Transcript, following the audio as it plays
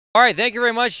All right, thank you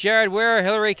very much, Jared Ware,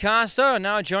 Hillary Costa.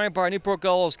 Now joined by our Newport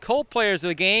Gulls co-players of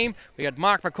the game. We got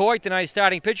Mark McCoy, tonight's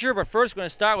starting pitcher, but first we're going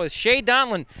to start with Shea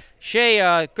Donlin.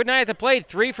 Shea, good night at the plate,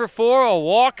 3 for 4, a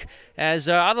walk. As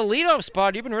on the leadoff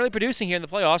spot, you've been really producing here in the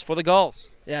playoffs for the Gulls.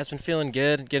 Yeah, it's been feeling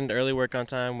good, getting to early work on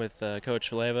time with Coach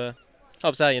Faleva.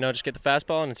 Helps out, just get the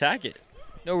fastball and attack it.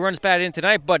 No runs batted in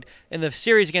tonight, but in the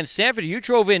series against Sanford, you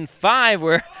drove in 5,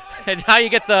 and now you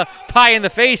get the pie in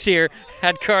the face here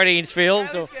at Cardines Field.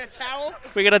 So get a towel?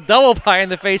 we got a double pie in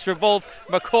the face for both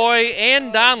McCoy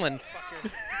and Donlin.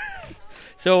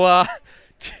 So,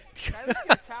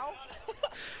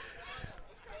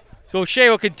 so Shea,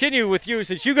 will continue with you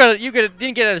since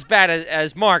didn't get as bad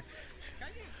as Mark.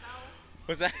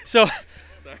 What's that? So,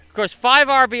 of course, 5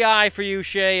 RBI for you,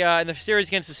 Shea, in the series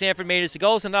against the Sanford Maidens. The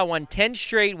Gulls have now won 10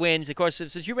 straight wins. Of course,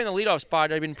 since you've been in the leadoff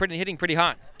spot, I've been hitting pretty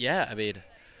hot. Yeah,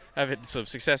 I've had some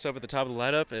success up at the top of the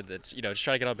lineup, and just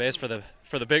try to get on base for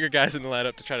the bigger guys in the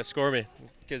lineup to try to score me.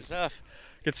 Good stuff.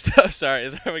 Good stuff. Sorry,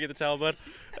 is that how we get the towel, bud?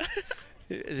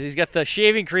 He's got the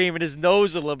shaving cream in his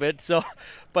nose a little bit. So,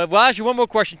 but we'll ask you one more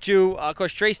question too. Of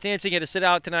course, Trey Stampson had to sit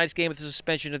out tonight's game with the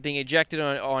suspension of being ejected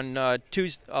on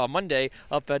Monday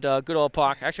up at Good Old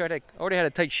Park. Actually, I already had a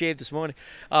tight shave this morning.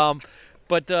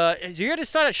 But so you had to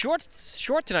start at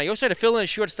short tonight. You also had to fill in a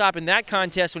shortstop in that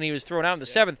contest when he was thrown out in the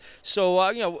 7th. So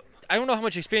I don't know how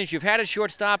much experience you've had at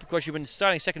shortstop. Of course, you've been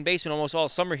starting second baseman almost all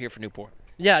summer here for Newport.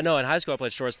 Yeah, no, in high school I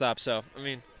played shortstop, so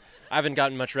I haven't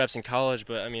gotten much reps in college,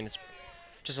 but it's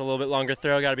just a little bit longer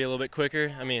throw. Got to be a little bit quicker.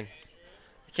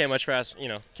 Can't ask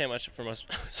for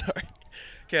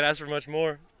much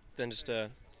more than just trying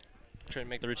to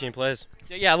make the routine plays.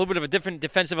 Yeah, a little bit of a different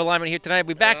defensive alignment here tonight.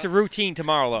 We'll be back to routine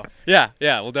tomorrow, though.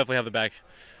 Yeah, we'll definitely have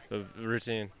the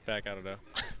routine back. I don't know.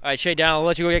 All right, Shea Donlin, I'll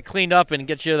let you go get cleaned up and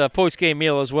get you the post-game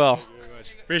meal as well. Thank you very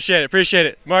much. Appreciate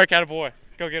it. Mark, attaboy.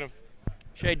 Go get him.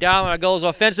 Shea Donlin, our Gulls'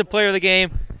 offensive player of the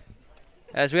game.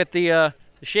 As we get the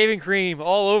shaving cream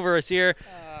all over us here.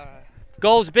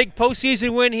 Gulls' big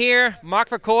postseason win here. Mark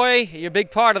McCoy, you're a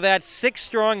big part of that. 6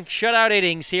 strong shutout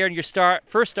innings here in your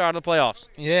first start of the playoffs.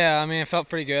 Yeah, it felt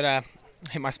pretty good. I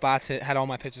hit my spots, had all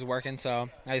my pitches working, so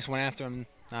I just went after them.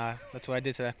 That's what I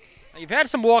did today. You've had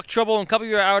some walk trouble in a couple of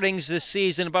your outings this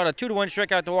season, about a 2-to-1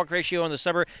 strikeout to walk ratio in the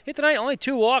summer. Here tonight, only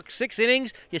 2 walks, 6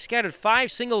 innings. You scattered 5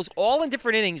 singles, all in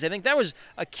different innings. I think that was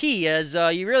a key, as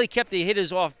you really kept the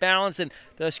hitters off balance, and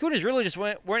the Schooners really just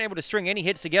weren't able to string any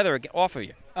hits together off of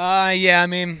you. Yeah,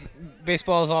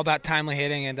 baseball is all about timely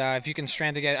hitting, and if you can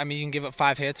strand together, you can give up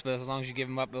 5 hits, but as long as you give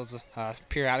them up those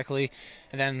periodically,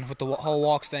 and then with the whole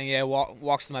walks thing, yeah,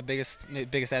 walks is my biggest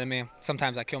enemy.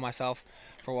 Sometimes I kill myself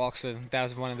for walks, so that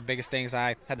was one of the biggest things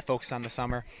I had to focus on this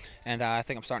summer, and I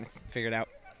think I'm starting to figure it out.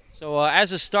 So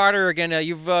as a starter, again,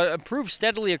 you've improved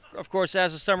steadily, of course,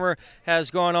 as the summer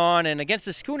has gone on. And against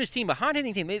the Schooners team, a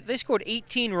hot-hitting team, they scored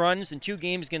 18 runs in 2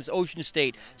 games against Ocean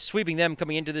State, sweeping them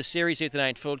coming into this series here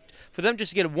tonight. For them just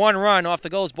to get 1 run off the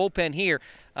Gulls bullpen here,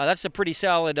 that's a pretty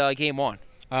solid game 1.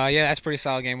 Yeah, that's pretty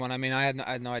solid game 1. I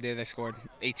had no idea they scored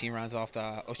 18 runs off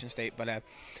the Ocean State, but as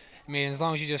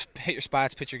long as you just hit your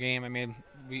spots, pitch your game,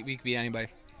 we could beat anybody.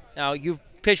 Now, you've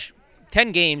pitched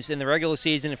 10 games in the regular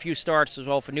season, a few starts as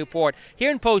well for Newport.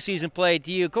 Here in postseason play,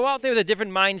 do you go out there with a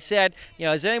different mindset?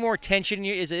 Is there any more tension?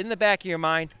 Is it in the back of your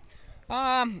mind?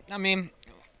 Not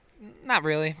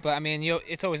really, but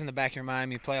it's always in the back of your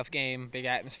mind. Playoff game, big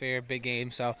atmosphere, big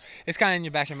game, so it's kind of in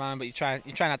your back of your mind. But you try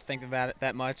not to think about it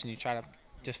that much, and you try to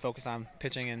just focus on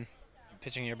pitching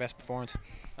your best performance.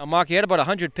 Now, Mark, you had about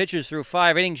 100 pitches through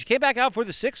 5 innings. You came back out for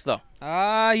the 6th, though.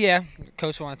 Yeah.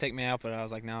 Coach wanted to take me out, but I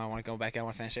was like, no, I want to go back out. I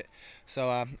want to finish it. So,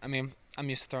 I'm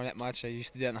used to throwing that much. I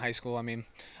used to do that in high school. I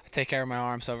take care of my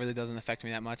arm, so it really doesn't affect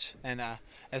me that much. And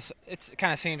it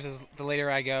kind of seems as the later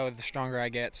I go, the stronger I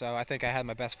get. So I think I had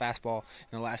my best fastball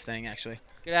in the last inning, actually.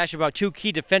 Going to ask you about 2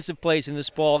 key defensive plays in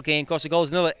this ball game. Of course, the Gulls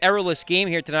another errorless game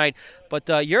here tonight. But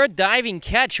you're a diving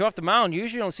catch off the mound. You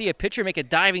usually don't see a pitcher make a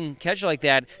diving catch like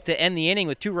that to end the inning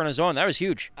with 2 runners on. That was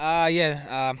huge.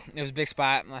 Yeah, it was a big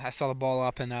spot. I saw the ball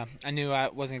up, and I knew I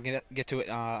wasn't going to get to it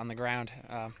on the ground.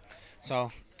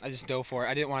 So I just dove for it.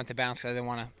 I didn't want it to bounce because I didn't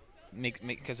want to make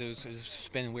because it was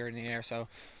spinning weird in the air. So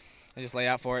I just laid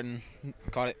out for it and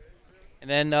caught it. And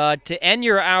then to end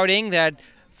your outing, that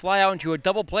fly out into a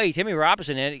double play. Timmy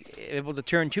Robinson able to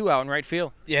turn 2 out in right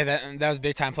field. Yeah, that was a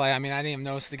big time play. I didn't even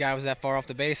notice the guy was that far off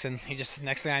the base, and he just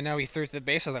next thing I know he threw to the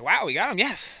base. I was like, wow, we got him.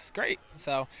 Yes, great.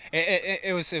 So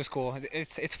it was cool.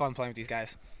 It's fun playing with these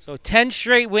guys. So 10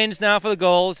 straight wins now for the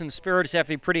Gulls, and spirits have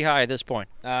to be pretty high at this point.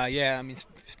 Yeah,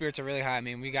 spirits are really high.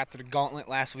 We got through the gauntlet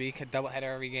last week, a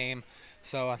doubleheader every game.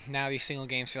 So now these single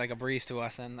games feel like a breeze to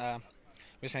us, and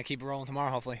we're just gonna keep it rolling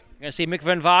tomorrow, hopefully. We're gonna see Mick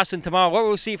Van Vossen tomorrow. What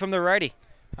will we see from the righty?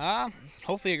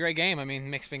 Hopefully a great game. I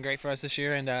mean, Mick's been great for us this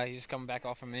year, and he's just coming back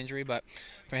off from an injury. But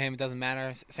for him, it doesn't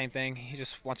matter. Same thing. He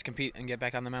just wants to compete and get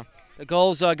back on the mound. The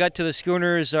Gulls got to the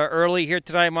Schooners early here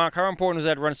tonight. Mark, how important was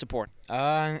that run support?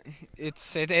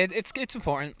 It's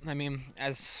important. I mean,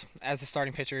 as a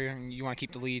starting pitcher, you want to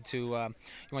keep the lead to you want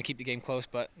to keep the game close.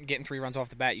 But getting 3 runs off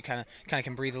the bat, you kind of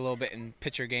can breathe a little bit and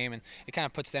pitch your game, and it kind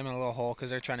of puts them in a little hole because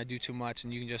they're trying to do too much,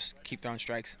 and you can just keep throwing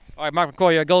strikes. All right, Mark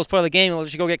McCoy, your Gulls play the game. We'll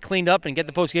let you go get cleaned up and get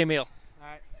the post-game meal. All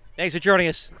right. Thanks for joining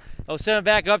us. I'll send it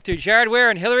back up to Jared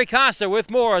Ware and Hillary Costa with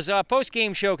more as our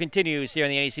post-game show continues here on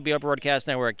the NECBL Broadcast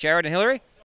Network. Jared and Hillary?